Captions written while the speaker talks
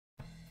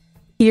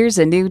Here's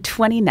a new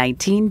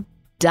 2019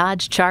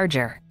 Dodge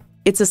Charger.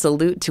 It's a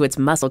salute to its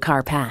muscle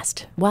car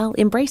past while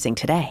embracing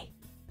today.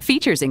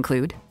 Features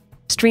include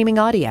streaming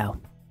audio,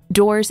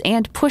 doors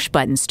and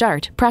push-button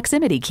start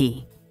proximity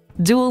key,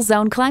 dual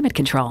zone climate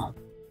control,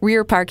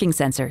 rear parking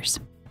sensors,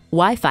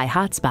 Wi-Fi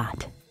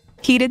hotspot,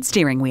 heated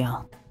steering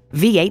wheel,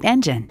 V8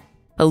 engine,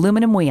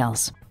 aluminum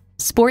wheels,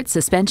 sports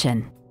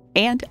suspension,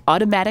 and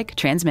automatic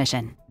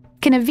transmission.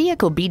 Can a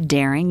vehicle be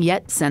daring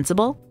yet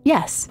sensible?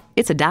 Yes,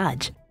 it's a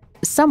Dodge.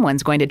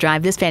 Someone's going to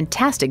drive this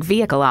fantastic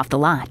vehicle off the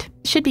lot.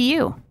 Should be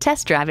you.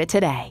 Test drive it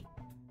today.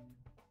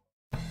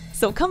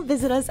 So come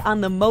visit us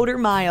on the Motor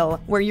Mile,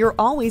 where you're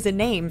always a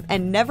name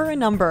and never a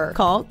number.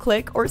 Call,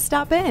 click, or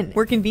stop in.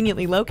 We're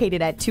conveniently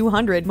located at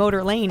 200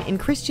 Motor Lane in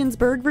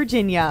Christiansburg,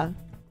 Virginia.